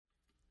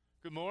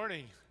Good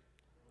morning.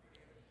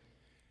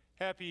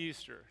 Happy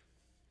Easter.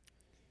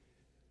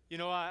 You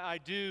know, I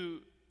do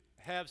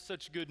have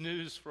such good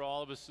news for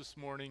all of us this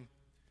morning.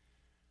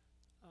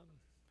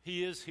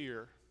 He is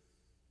here.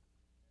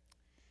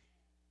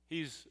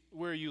 He's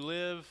where you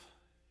live.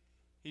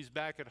 He's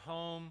back at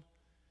home.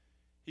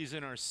 He's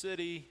in our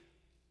city.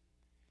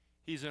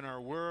 He's in our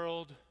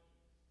world.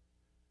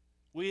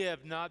 We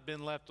have not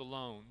been left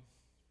alone.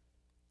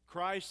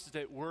 Christ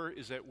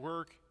is at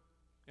work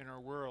in our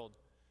world.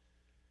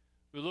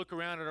 We look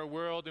around at our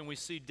world and we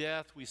see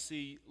death, we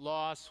see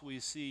loss, we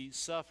see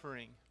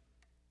suffering.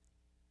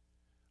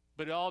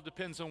 But it all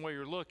depends on where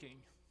you're looking.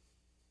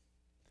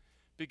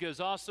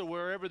 Because also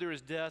wherever there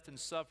is death and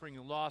suffering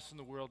and loss in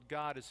the world,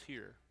 God is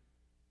here.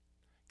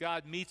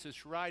 God meets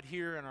us right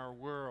here in our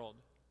world.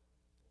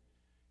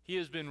 He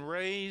has been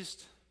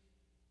raised,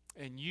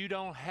 and you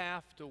don't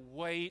have to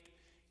wait.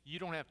 You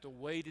don't have to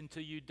wait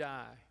until you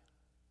die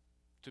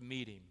to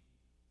meet him,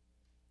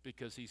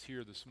 because he's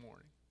here this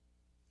morning.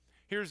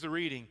 Here's the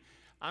reading.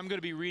 I'm going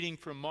to be reading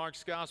from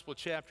Mark's Gospel,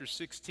 chapter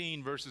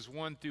 16, verses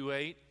 1 through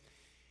 8.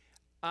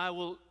 I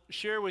will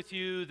share with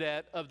you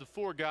that of the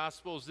four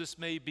Gospels, this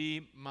may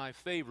be my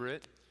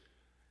favorite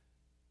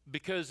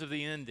because of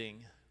the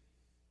ending.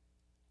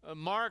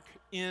 Mark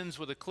ends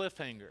with a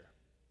cliffhanger.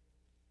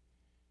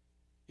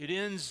 It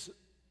ends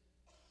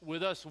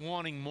with us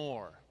wanting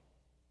more.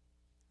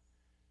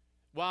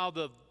 While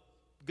the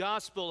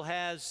Gospel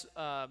has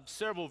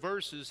several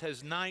verses,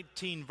 has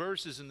 19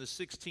 verses in the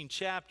 16th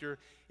chapter,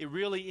 it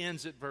really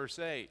ends at verse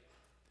 8.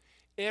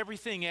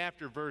 Everything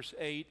after verse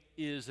 8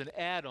 is an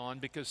add-on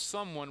because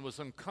someone was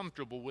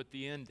uncomfortable with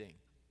the ending.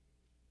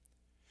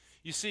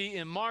 You see,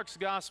 in Mark's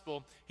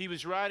Gospel, he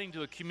was writing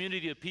to a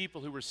community of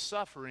people who were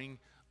suffering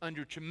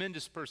under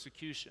tremendous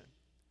persecution.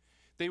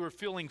 They were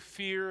feeling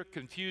fear,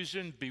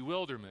 confusion,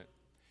 bewilderment.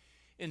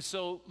 And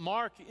so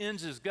Mark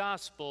ends his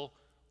Gospel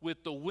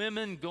with the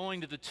women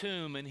going to the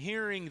tomb and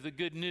hearing the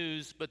good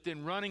news, but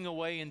then running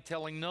away and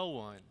telling no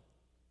one.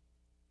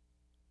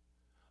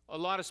 A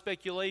lot of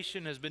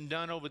speculation has been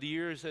done over the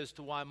years as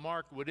to why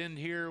Mark would end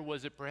here.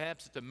 Was it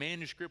perhaps that the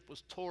manuscript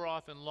was tore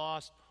off and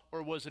lost,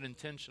 or was it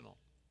intentional?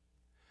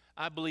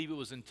 I believe it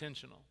was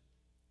intentional.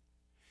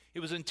 It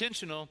was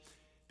intentional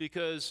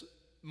because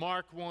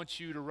Mark wants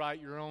you to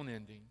write your own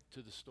ending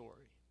to the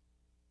story.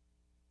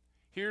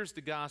 Here's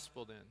the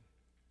gospel then.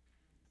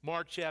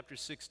 Mark chapter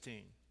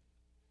 16.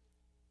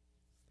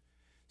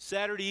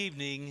 Saturday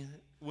evening,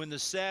 when the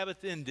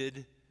Sabbath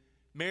ended,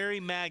 Mary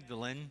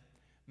Magdalene,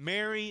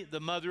 Mary the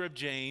mother of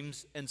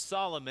James, and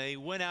Salome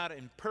went out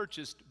and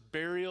purchased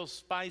burial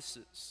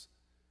spices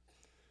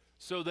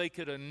so they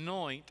could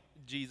anoint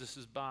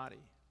Jesus'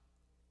 body.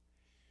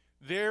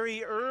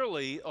 Very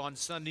early on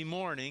Sunday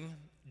morning,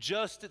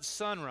 just at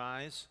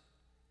sunrise,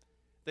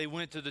 they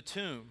went to the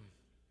tomb.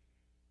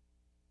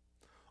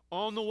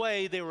 On the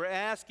way, they were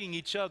asking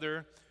each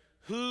other,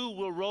 "Who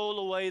will roll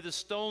away the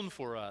stone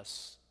for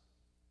us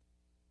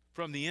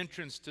from the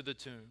entrance to the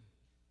tomb?"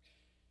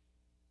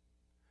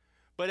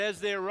 But as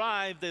they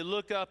arrived, they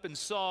looked up and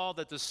saw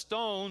that the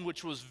stone,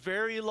 which was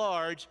very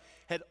large,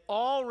 had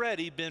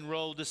already been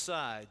rolled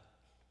aside.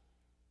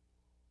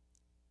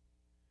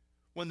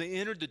 When they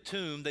entered the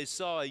tomb, they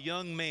saw a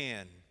young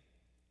man,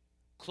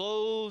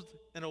 clothed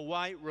in a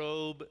white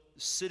robe,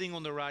 sitting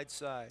on the right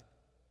side.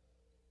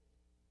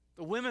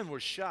 The women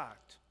were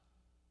shocked.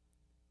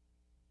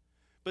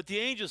 But the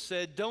angel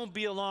said, "Don't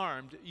be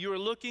alarmed. You are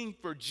looking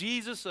for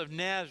Jesus of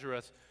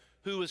Nazareth,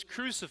 who was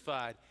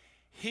crucified.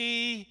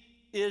 He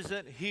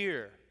isn't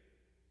here.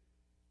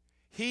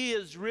 He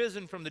is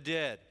risen from the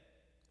dead.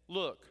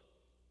 Look,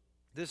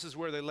 this is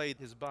where they laid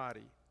his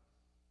body.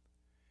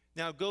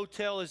 Now go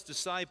tell his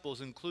disciples,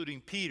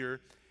 including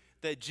Peter,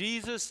 that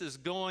Jesus is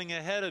going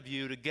ahead of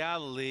you to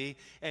Galilee,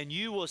 and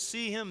you will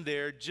see him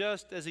there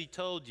just as he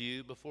told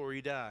you before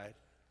he died."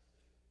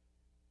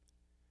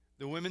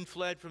 The women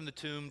fled from the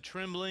tomb,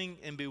 trembling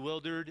and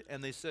bewildered,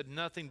 and they said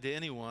nothing to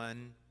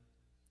anyone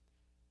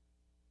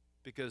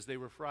because they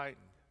were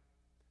frightened.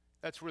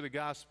 That's where the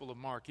Gospel of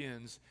Mark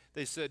ends.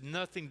 They said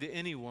nothing to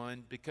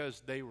anyone because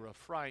they were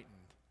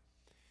frightened.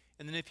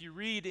 And then if you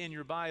read in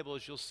your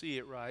Bibles, you'll see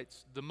it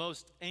writes, the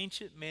most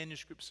ancient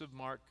manuscripts of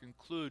Mark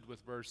conclude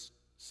with verse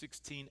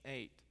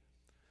 16:8.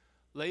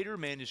 Later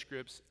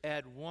manuscripts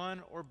add one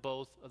or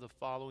both of the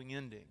following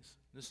endings.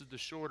 This is the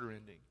shorter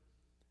ending.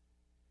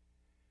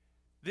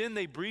 Then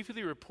they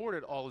briefly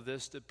reported all of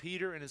this to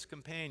Peter and his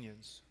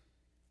companions.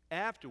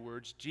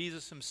 Afterwards,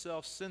 Jesus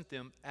himself sent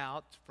them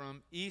out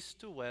from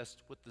east to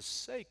west with the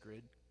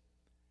sacred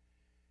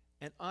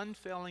and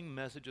unfailing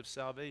message of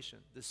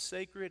salvation. The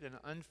sacred and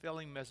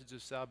unfailing message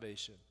of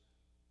salvation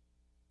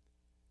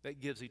that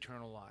gives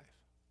eternal life.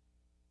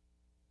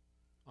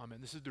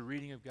 Amen. This is the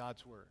reading of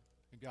God's word.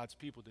 And God's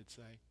people did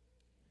say.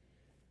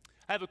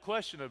 I have a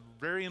question, a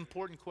very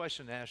important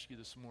question to ask you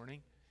this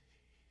morning.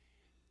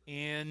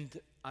 And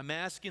I'm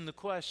asking the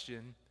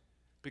question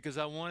because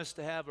I want us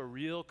to have a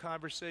real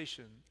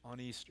conversation on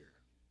Easter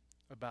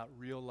about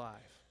real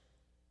life.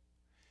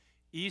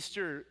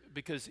 Easter,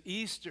 because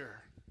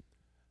Easter,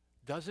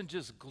 doesn't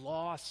just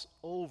gloss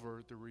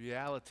over the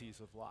realities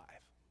of life.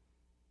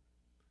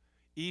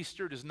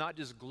 Easter does not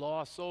just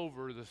gloss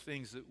over the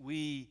things that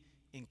we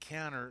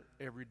encounter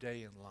every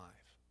day in life.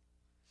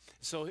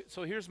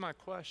 So here's my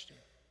question.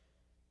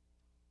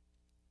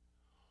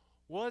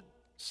 What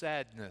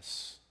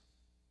sadness,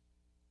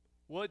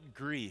 what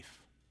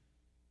grief,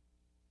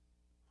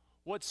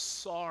 what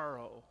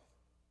sorrow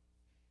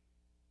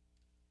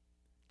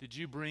did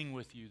you bring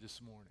with you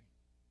this morning?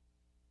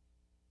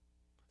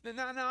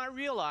 Now I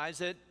realize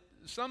that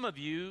some of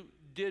you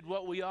did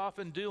what we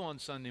often do on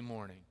Sunday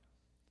morning.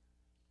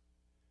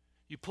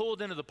 You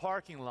pulled into the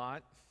parking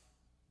lot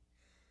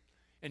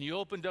and you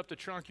opened up the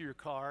trunk of your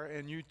car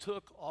and you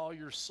took all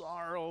your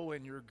sorrow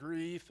and your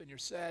grief and your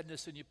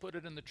sadness and you put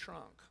it in the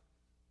trunk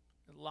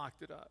and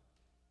locked it up.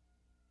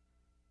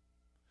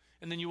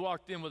 And then you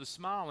walked in with a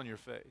smile on your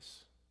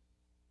face.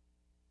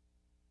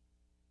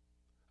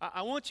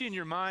 I want you in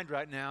your mind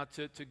right now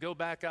to go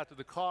back out to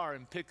the car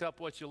and pick up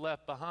what you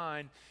left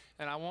behind,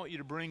 and I want you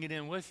to bring it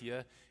in with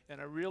you,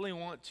 and I really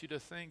want you to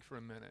think for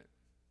a minute.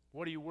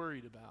 What are you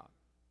worried about?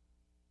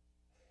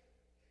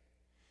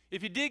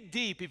 If you dig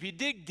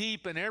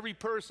deep in every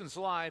person's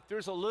life,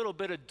 there's a little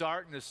bit of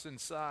darkness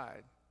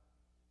inside.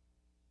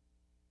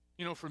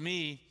 You know, for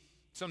me,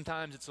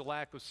 sometimes it's a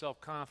lack of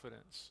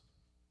self-confidence.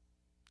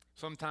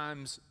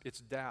 Sometimes it's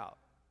doubt.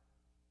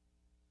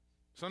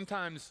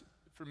 Sometimes,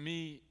 for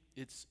me,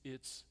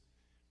 it's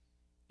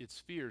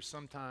fear.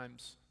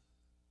 Sometimes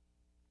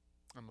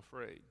I'm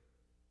afraid.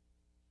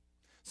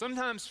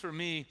 Sometimes for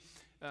me,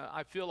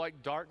 I feel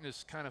like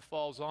darkness kind of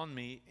falls on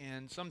me,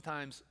 and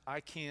sometimes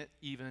I can't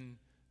even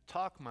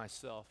talk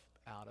myself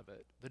out of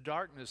it. The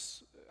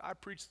darkness, I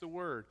preach the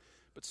word,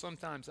 but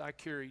sometimes I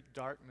carry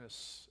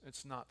darkness.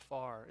 It's not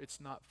far.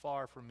 It's not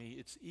far from me.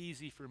 It's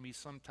easy for me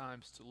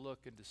sometimes to look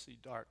and to see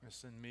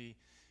darkness in me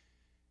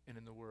and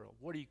in the world.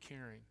 What are you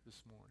carrying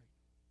this morning?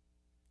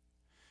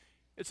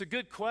 It's a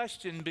good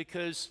question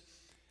because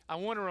I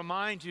want to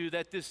remind you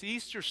that this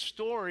Easter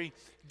story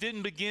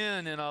didn't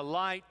begin in a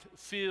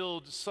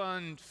light-filled,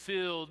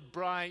 sun-filled,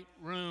 bright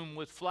room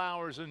with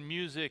flowers and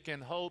music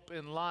and hope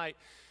and light.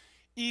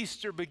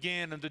 Easter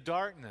began in the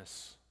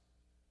darkness.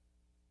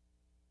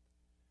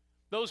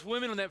 Those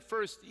women on that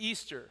first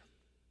Easter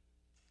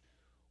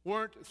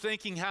weren't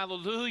thinking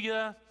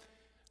hallelujah.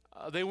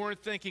 They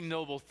weren't thinking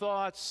noble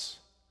thoughts.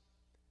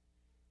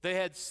 They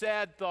had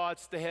sad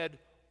thoughts. They had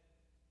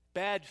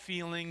bad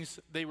feelings.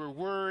 They were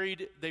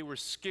worried. They were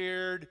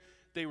scared.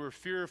 They were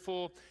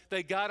fearful.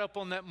 They got up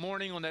on that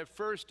morning, on that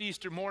first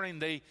Easter morning,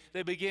 they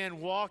began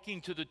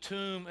walking to the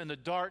tomb in the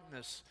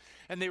darkness.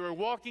 And they were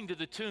walking to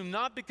the tomb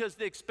not because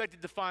they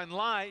expected to find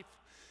life,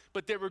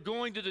 but they were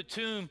going to the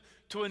tomb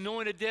to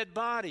anoint a dead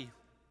body,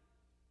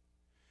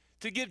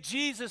 to give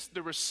Jesus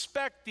the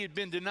respect he had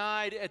been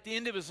denied at the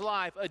end of his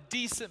life, a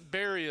decent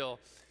burial.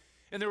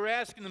 And they were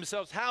asking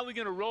themselves, how are we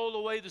going to roll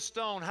away the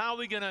stone? How are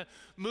we going to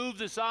move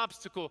this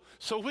obstacle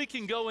so we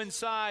can go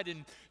inside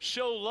and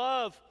show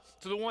love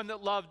to the one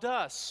that loved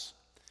us?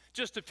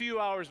 Just a few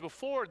hours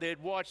before, they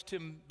had watched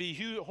him be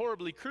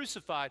horribly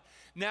crucified.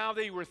 Now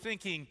they were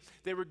thinking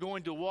they were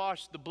going to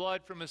wash the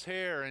blood from his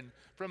hair and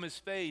from his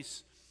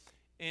face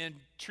and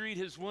treat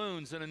his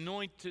wounds and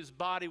anoint his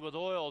body with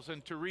oils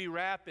and to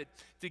rewrap it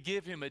to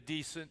give him a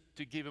decent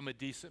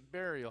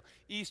burial.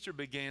 Easter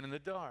began in the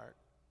dark.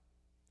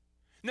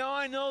 Now,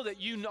 I know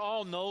that you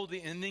all know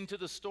the ending to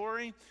the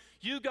story.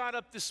 You got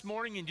up this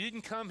morning and you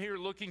didn't come here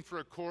looking for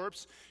a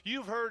corpse.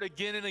 You've heard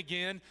again and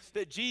again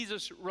that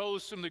Jesus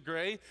rose from the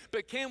grave.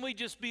 But can we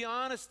just be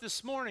honest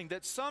this morning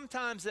that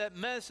sometimes that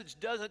message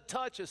doesn't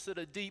touch us at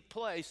a deep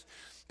place,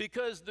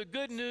 because the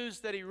good news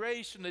that he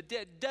raised from the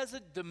dead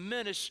doesn't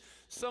diminish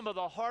some of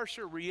the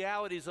harsher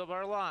realities of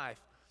our life.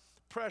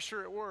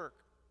 Pressure at work,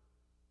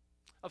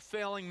 a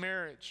failing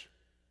marriage,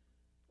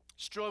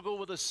 struggle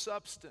with a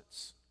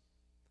substance,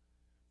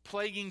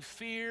 plaguing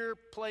fear,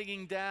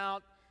 plaguing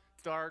doubt,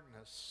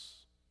 darkness.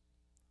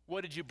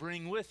 What did you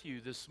bring with you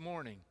this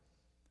morning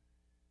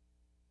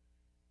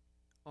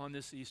on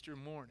this Easter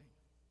morning?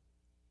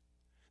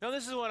 Now,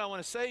 this is what I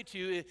want to say to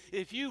you.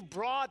 If you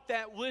brought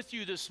that with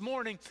you this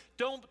morning,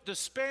 don't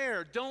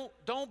despair.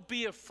 Don't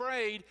be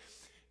afraid.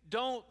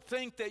 Don't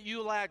think that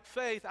you lack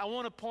faith. I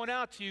want to point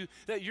out to you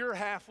that you're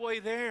halfway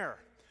there.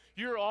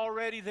 You're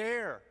already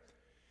there.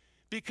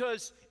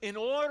 Because in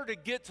order to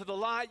get to the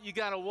light, you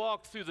got to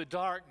walk through the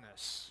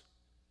darkness.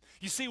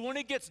 You see, when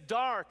it gets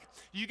dark,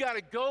 you got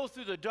to go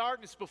through the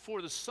darkness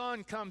before the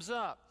sun comes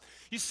up.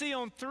 You see,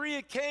 on 3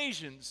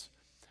 occasions,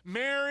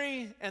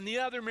 Mary and the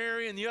other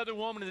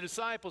woman and the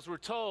disciples were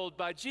told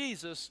by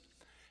Jesus,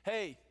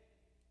 hey,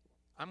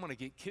 I'm going to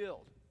get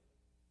killed.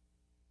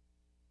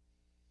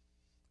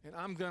 And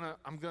I'm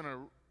going to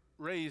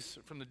raise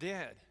from the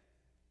dead.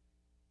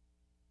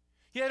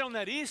 Yet on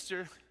that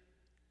Easter,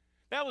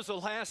 that was the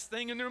last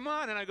thing in their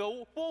mind. And I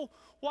go, well,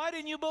 why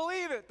didn't you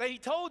believe it? They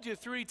told you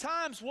 3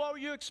 times. What were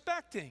you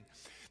expecting?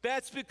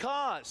 That's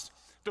because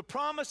the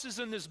promises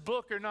in this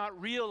book are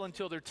not real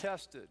until they're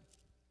tested.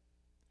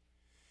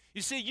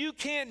 You see, you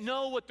can't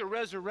know what the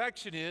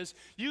resurrection is.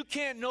 You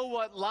can't know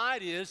what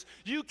light is.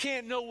 You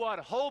can't know what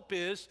hope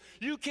is.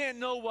 You can't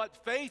know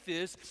what faith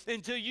is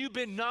until you've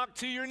been knocked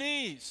to your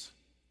knees.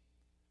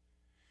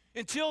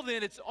 Until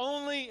then, it's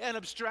only an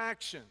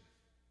abstraction.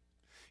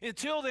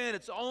 Until then,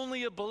 it's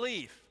only a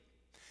belief.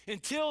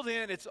 Until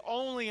then, it's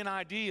only an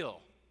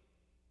ideal.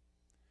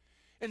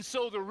 And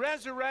so the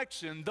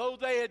resurrection, though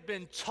they had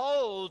been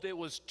told it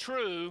was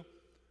true,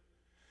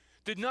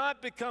 did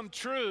not become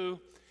true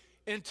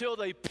until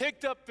they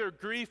picked up their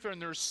grief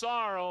and their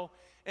sorrow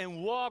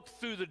and walked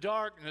through the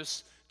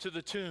darkness to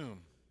the tomb.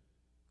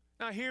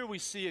 Now here we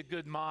see a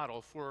good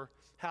model for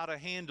how to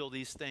handle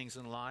these things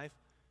in life.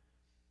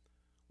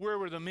 Where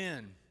were the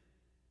men?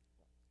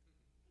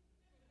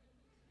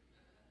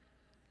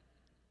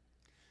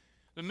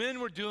 The men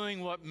were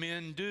doing what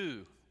men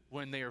do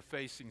when they are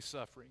facing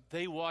suffering.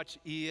 They watch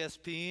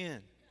ESPN.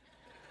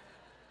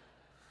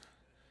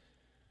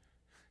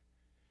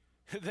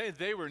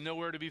 They were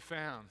nowhere to be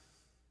found.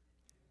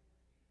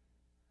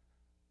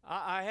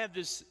 I have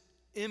this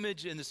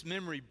image and this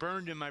memory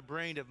burned in my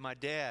brain of my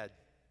dad.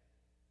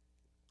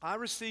 I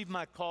received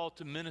my call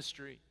to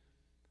ministry,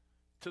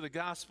 to the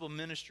gospel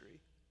ministry,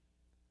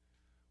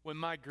 when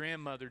my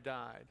grandmother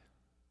died.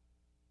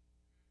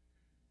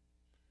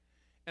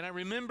 And I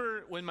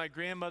remember when my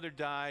grandmother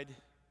died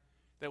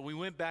that we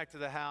went back to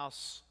the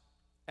house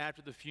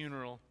after the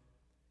funeral,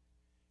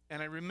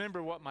 and I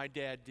remember what my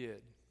dad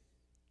did.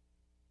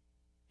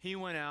 He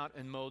went out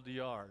and mowed the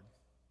yard.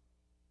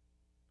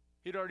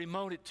 He'd already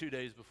mowed it 2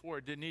 days before.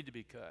 It didn't need to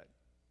be cut.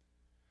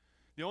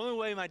 The only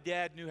way my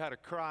dad knew how to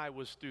cry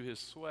was through his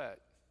sweat,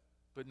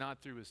 but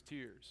not through his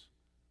tears.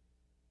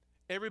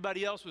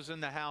 Everybody else was in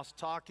the house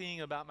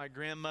talking about my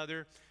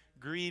grandmother,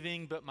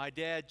 grieving, but my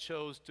dad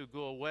chose to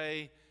go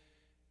away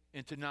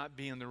and to not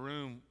be in the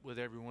room with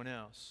everyone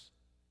else.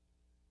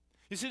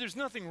 You see, there's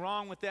nothing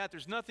wrong with that.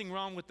 There's nothing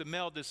wrong with the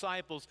male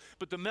disciples,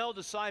 but the male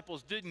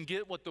disciples didn't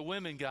get what the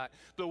women got.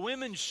 The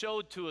women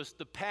showed to us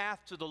the path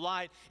to the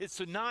light. It's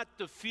to not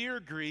to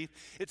fear grief.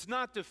 It's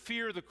not to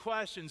fear the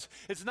questions.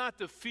 It's not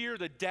to fear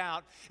the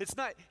doubt. It's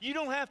not, you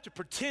don't have to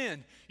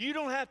pretend. You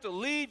don't have to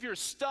leave your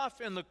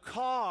stuff in the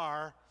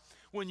car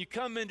when you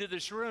come into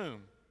this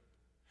room.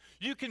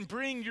 You can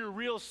bring your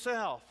real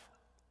self.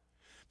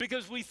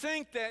 Because we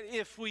think that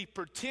if we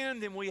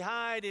pretend and we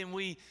hide and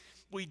we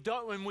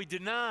don't, when we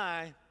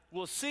deny,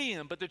 we'll see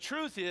him. But the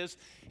truth is,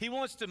 he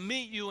wants to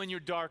meet you in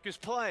your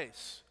darkest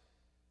place.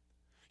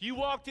 You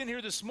walked in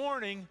here this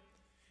morning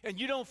and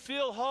you don't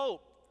feel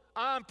hope.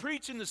 I'm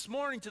preaching this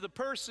morning to the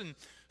person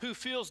who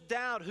feels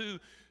doubt,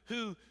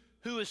 who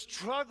is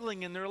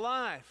struggling in their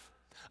life.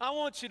 I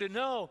want you to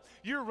know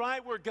you're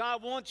right where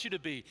God wants you to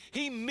be.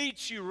 He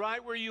meets you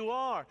right where you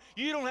are.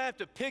 You don't have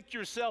to pick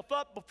yourself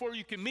up before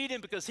you can meet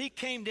him because he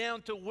came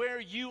down to where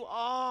you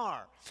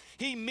are.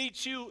 He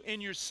meets you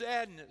in your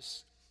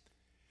sadness.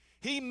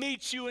 He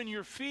meets you in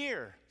your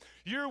fear.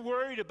 You're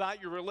worried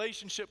about your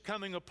relationship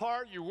coming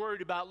apart. You're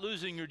worried about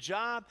losing your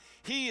job.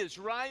 He is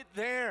right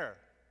there.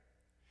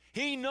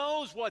 He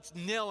knows what's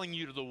nailing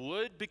you to the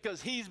wood because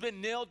he's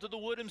been nailed to the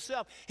wood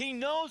himself. He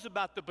knows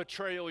about the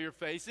betrayal you're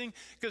facing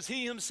because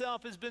he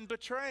himself has been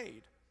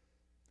betrayed.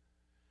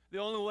 The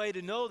only way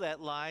to know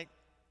that light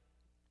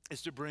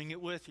is to bring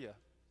it with you.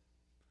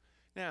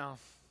 Now,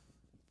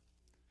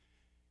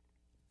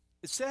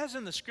 it says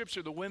in the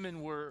scripture the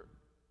women were,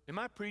 am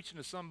I preaching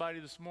to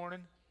somebody this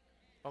morning?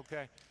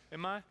 Okay,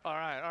 am I? All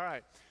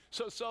right.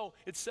 So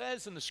it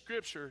says in the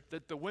scripture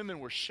that the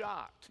women were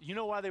shocked. You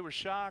know why they were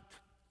shocked?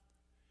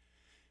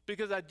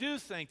 Because I do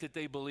think that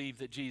they believed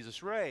that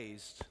Jesus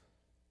raised.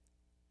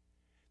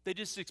 They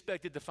just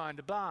expected to find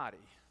a body.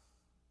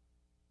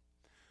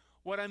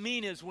 What I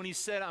mean is when he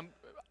said,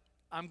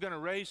 I'm going to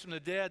raise from the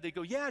dead, they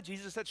go, yeah,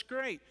 Jesus, that's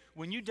great.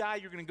 When you die,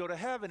 you're going to go to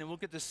heaven, and we'll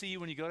get to see you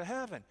when you go to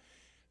heaven.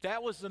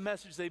 That was the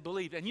message they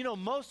believed. And you know,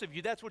 most of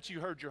you, that's what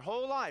you heard your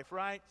whole life,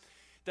 right?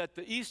 That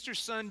the Easter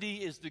Sunday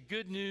is the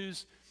good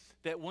news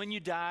that when you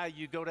die,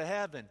 you go to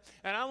heaven.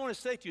 And I want to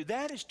say to you,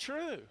 that is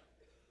true.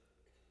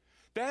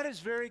 That is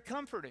very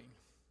comforting.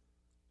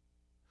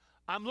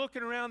 I'm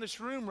looking around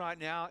this room right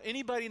now.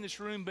 Anybody in this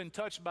room been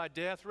touched by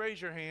death?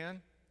 Raise your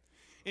hand.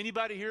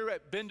 Anybody here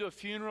been to a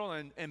funeral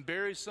and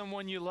buried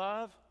someone you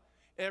love?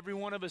 Every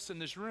one of us in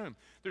this room.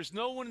 There's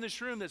no one in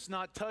this room that's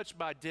not touched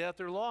by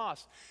death or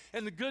loss.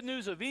 And the good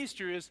news of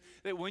Easter is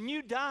that when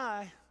you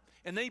die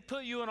and they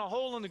put you in a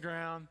hole in the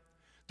ground,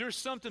 there's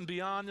something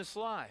beyond this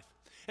life.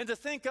 And to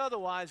think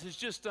otherwise is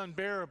just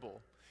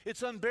unbearable.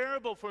 It's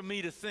unbearable for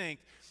me to think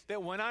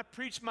that when I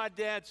preached my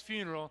dad's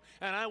funeral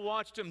and I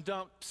watched him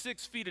dump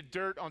 6 feet of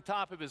dirt on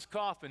top of his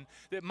coffin,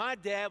 that my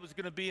dad was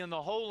going to be in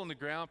the hole in the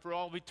ground for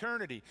all of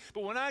eternity.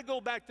 But when I go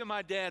back to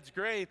my dad's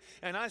grave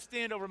and I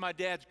stand over my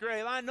dad's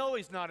grave, I know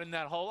he's not in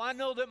that hole. I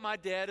know that my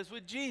dad is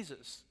with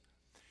Jesus.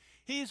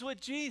 He's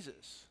with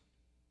Jesus.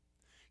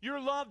 Your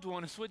loved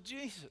one is with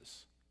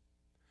Jesus.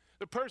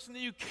 The person that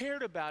you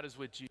cared about is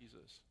with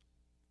Jesus.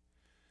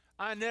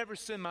 I never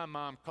send my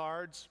mom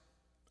cards.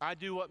 I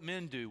do what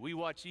men do. We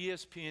watch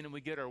ESPN and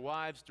we get our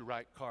wives to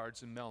write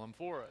cards and mail them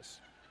for us.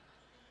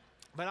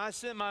 But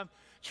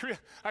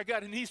I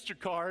got an Easter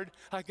card.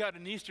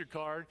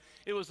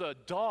 It was a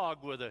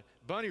dog with a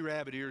bunny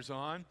rabbit ears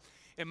on.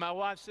 And my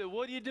wife said,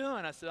 "What are you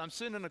doing?" I said, "I'm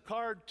sending a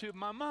card to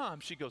my mom."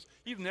 She goes,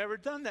 "You've never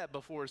done that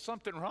before. Is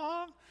something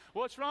wrong?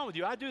 What's wrong with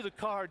you?" "I do the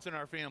cards in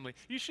our family."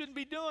 "You shouldn't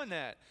be doing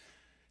that."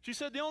 She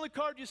said, "The only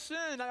card you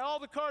send, all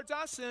the cards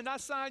I send, I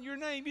sign your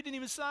name. You didn't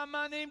even sign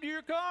my name to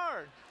your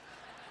card."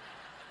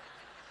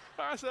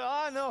 I said,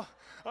 I know.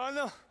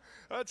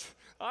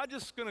 I'm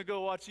just going to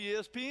go watch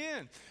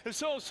ESPN. And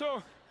so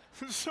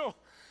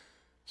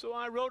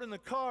I wrote in the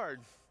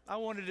card, I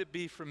wanted it to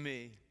be from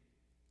me.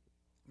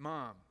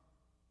 "Mom,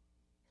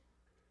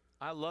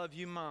 I love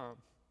you,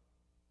 Mom.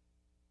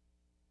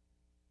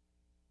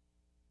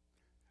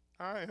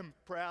 I am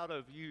proud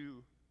of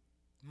you,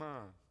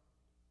 Mom.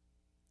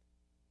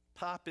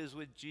 Pop is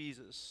with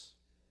Jesus.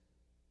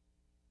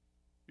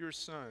 Your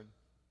son,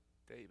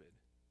 David."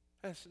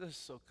 That's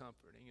so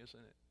comforting,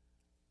 isn't it?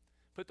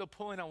 But the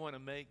point I want to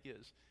make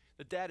is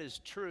that is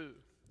true.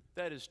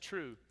 That is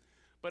true.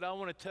 But I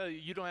want to tell you,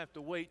 you don't have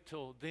to wait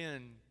till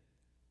then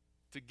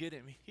to get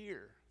him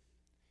here.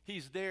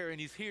 He's there and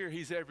he's here.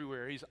 He's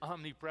everywhere. He's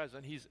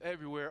omnipresent. He's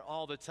everywhere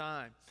all the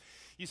time.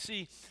 You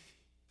see,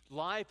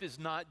 life is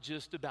not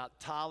just about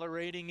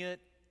tolerating it.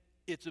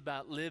 It's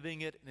about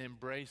living it and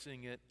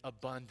embracing it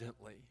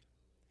abundantly.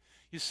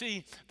 You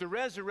see, the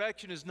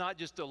resurrection is not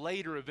just a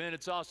later event,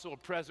 it's also a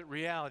present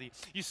reality.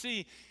 You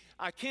see,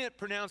 I can't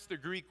pronounce the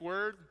Greek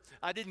word.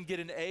 I didn't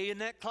get an A in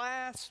that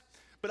class,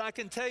 but I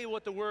can tell you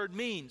what the word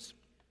means.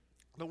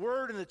 The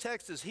word in the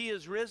text is "He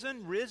is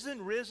risen,"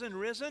 risen, risen,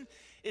 risen.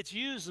 It's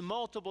used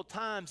multiple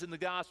times in the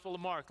Gospel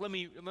of Mark. Let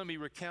me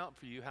recount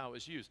for you how it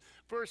was used.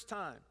 First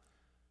time,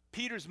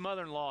 Peter's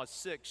mother-in-law is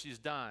sick. She's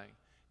dying.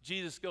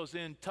 Jesus goes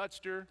in,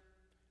 touched her.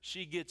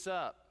 She gets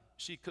up.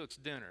 She cooks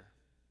dinner.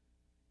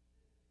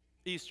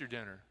 Easter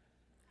dinner.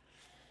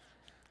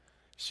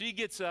 She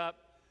gets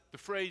up. The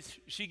phrase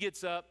 "she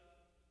gets up,"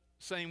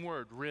 same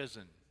word,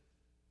 risen.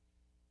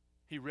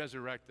 He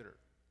resurrected her.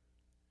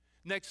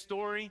 Next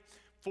story,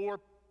 four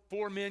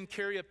men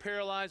carry a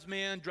paralyzed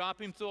man, drop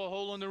him through a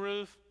hole in the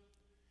roof.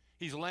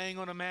 He's laying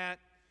on a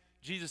mat.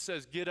 Jesus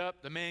says, "Get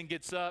up." The man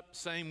gets up,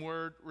 same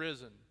word,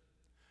 risen.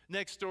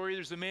 Next story,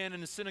 there's a man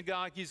in the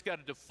synagogue. He's got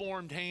a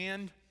deformed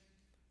hand.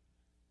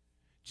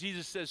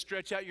 Jesus says,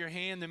 "Stretch out your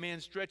hand." The man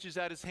stretches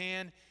out his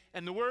hand.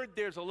 And the word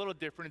there's a little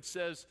different. It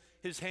says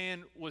his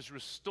hand was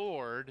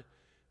restored.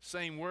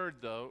 Same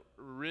word though,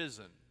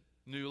 risen.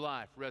 New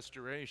life,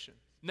 restoration.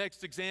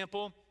 Next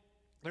example,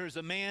 there's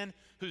a man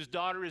whose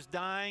daughter is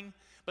dying.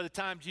 By the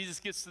time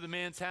Jesus gets to the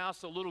man's house,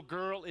 the little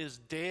girl is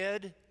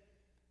dead.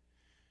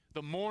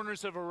 The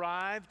mourners have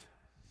arrived.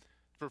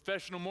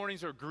 Professional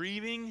mourners are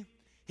grieving.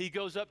 He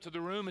goes up to the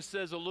room and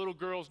says, "The little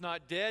girl's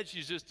not dead.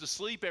 She's just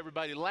asleep."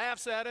 Everybody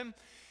laughs at him.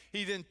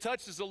 He then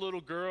touches the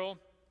little girl,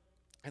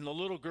 and the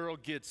little girl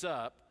gets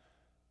up.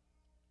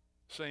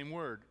 Same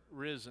word,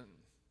 risen.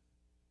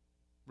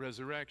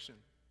 Resurrection.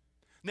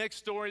 Next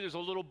story, there's a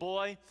little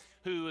boy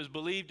who is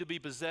believed to be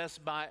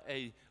possessed by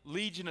a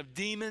legion of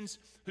demons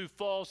who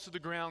falls to the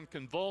ground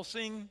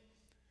convulsing.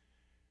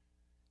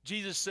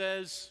 Jesus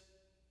says,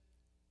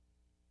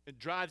 it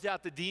drives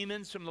out the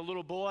demons from the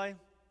little boy.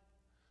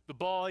 The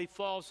boy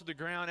falls to the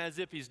ground as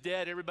if he's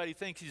dead. Everybody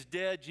thinks he's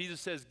dead.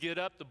 Jesus says, "Get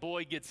up." The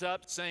boy gets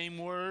up. Same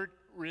word,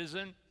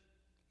 risen.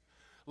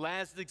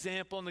 Last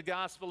example in the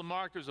Gospel of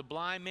Mark, there's a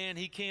blind man.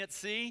 He can't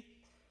see.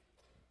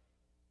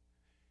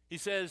 He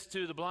says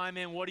to the blind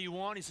man, "What do you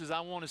want?" He says, "I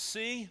want to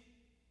see."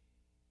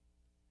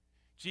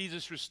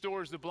 Jesus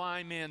restores the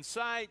blind man's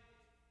sight.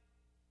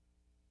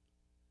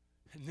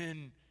 And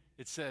then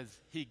it says,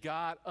 he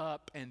got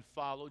up and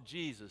followed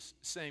Jesus.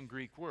 Same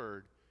Greek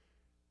word,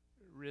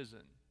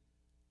 risen.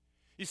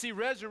 You see,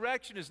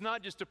 resurrection is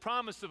not just a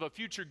promise of a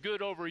future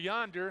good over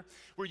yonder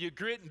where you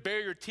grit and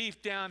bare your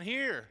teeth down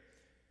here.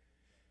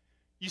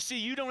 You see,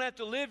 you don't have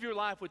to live your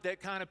life with that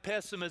kind of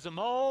pessimism.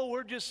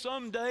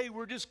 Someday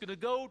we're just going to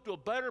go to a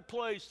better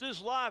place.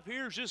 This life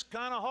here is just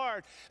kind of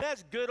hard.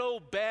 That's good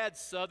old bad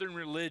Southern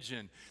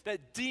religion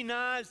that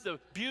denies the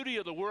beauty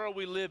of the world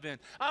we live in.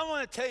 I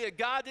want to tell you,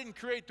 God didn't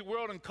create the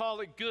world and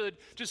call it good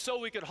just so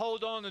we could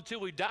hold on until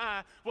we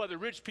die while the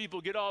rich people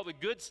get all the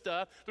good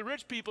stuff. The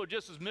rich people are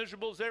just as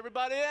miserable as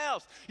everybody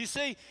else. You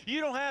see,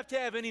 you don't have to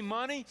have any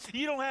money.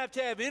 You don't have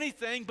to have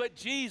anything but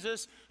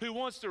Jesus, who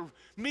wants to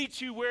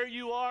meet you where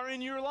you are in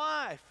your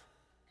life.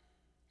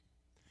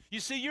 You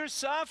see, your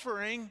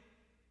suffering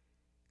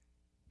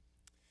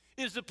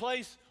is the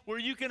place where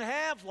you can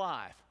have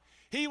life.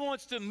 He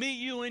wants to meet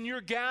you in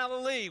your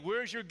Galilee.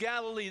 Where's your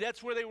Galilee?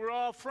 That's where they were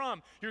all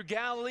from. Your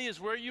Galilee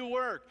is where you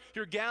work.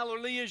 Your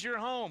Galilee is your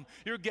home.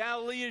 Your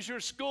Galilee is your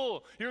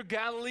school. Your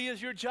Galilee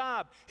is your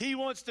job. He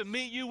wants to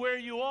meet you where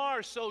you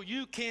are so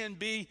you can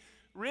be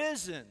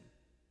risen.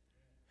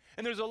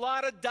 And there's a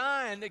lot of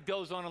dying that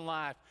goes on in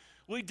life.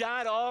 We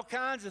die to all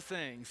kinds of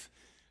things.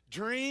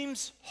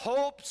 Dreams,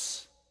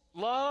 hopes,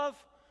 love,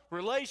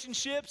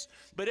 relationships,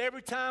 but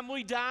every time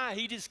we die,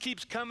 he just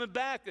keeps coming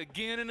back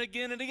again and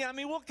again and again. I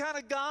mean, what kind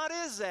of God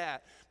is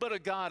that but a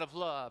God of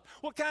love?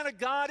 What kind of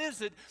God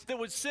is it that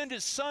would send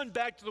his son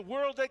back to the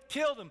world that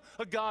killed him?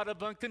 A God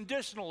of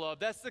unconditional love.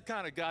 That's the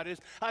kind of God it is.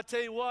 I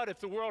tell you what, if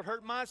the world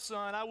hurt my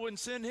son, I wouldn't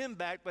send him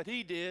back, but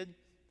he did.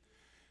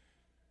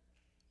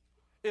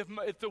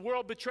 If the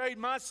world betrayed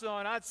my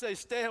son, I'd say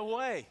stay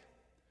away.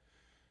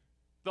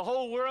 The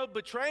whole world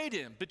betrayed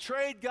him,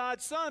 betrayed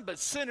God's son, but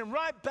sent him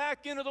right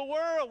back into the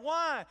world.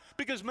 Why?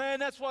 Because, man,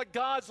 that's what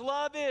God's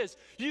love is.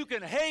 You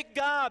can hate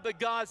God, but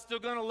God's still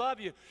going to love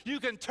you.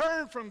 You can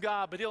turn from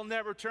God, but he'll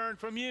never turn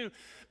from you,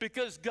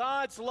 because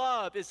God's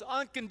love is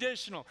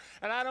unconditional.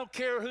 And I don't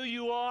care who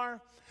you are.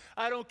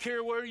 I don't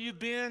care where you've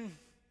been.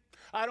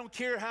 I don't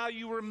care how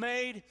you were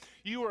made.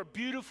 You are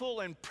beautiful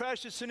and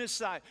precious in his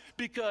sight,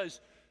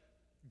 because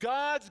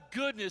God's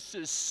goodness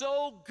is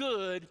so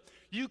good,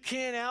 you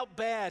can't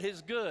outbad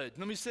his good.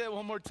 Let me say it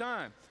one more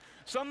time.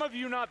 Some of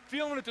you are not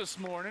feeling it this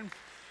morning.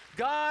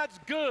 God's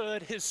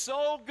good is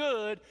so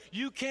good,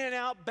 you can't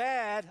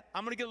outbad.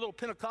 I'm going to get a little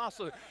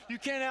Pentecostal. You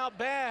can't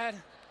outbad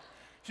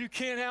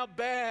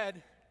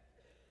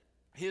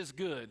his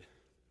good.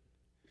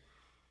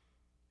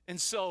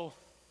 And so,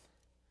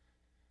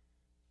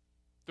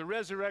 the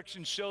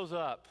resurrection shows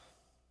up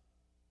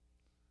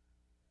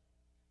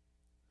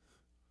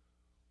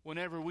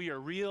whenever we are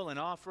real and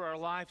offer our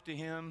life to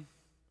him,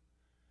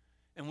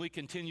 and we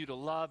continue to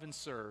love and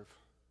serve.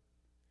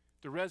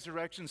 The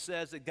resurrection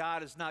says that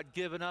God has not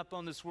given up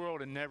on this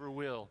world and never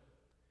will.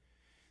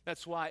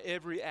 That's why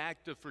every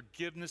act of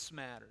forgiveness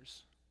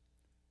matters.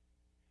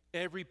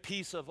 Every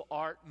piece of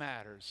art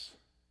matters.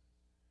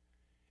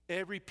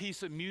 Every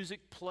piece of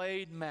music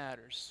played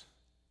matters.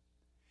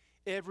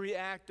 Every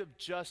act of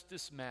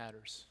justice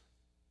matters.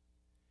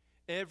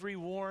 Every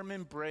warm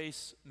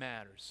embrace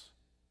matters.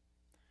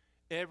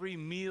 Every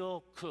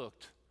meal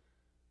cooked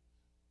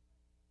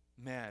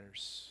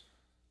matters.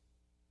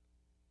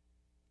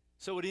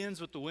 So it ends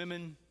with the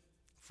women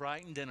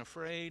frightened and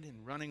afraid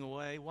and running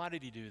away. Why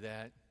did he do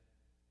that?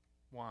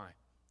 Why?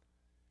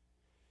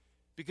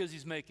 Because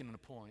he's making a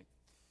point.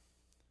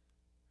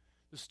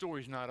 The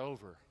story's not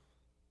over.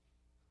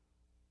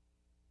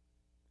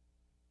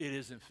 It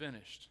isn't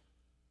finished.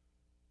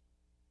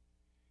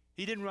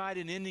 He didn't write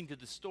an ending to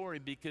the story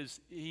because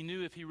he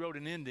knew if he wrote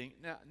an ending.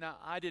 Now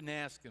I didn't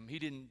ask him. He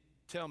didn't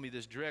tell me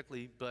this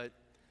directly, but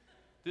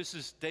this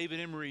is David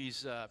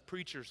Emery's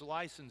preacher's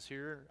license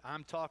here.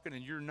 I'm talking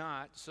and you're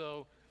not,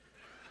 so.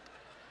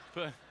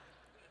 But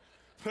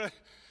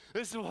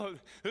this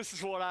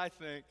is what I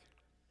think.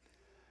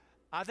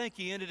 I think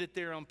he ended it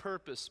there on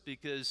purpose,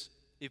 because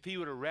if he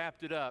would have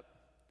wrapped it up,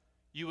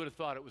 you would have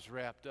thought it was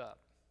wrapped up.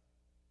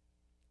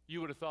 You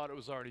would have thought it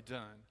was already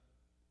done.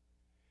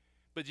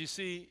 But you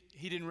see,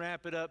 he didn't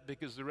wrap it up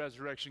because the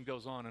resurrection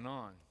goes on and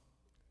on.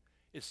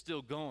 It's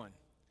still going.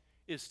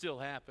 It's still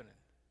happening.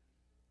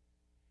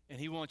 And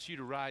he wants you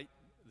to write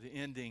the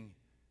ending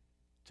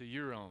to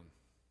your own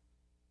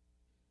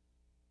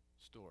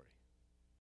story.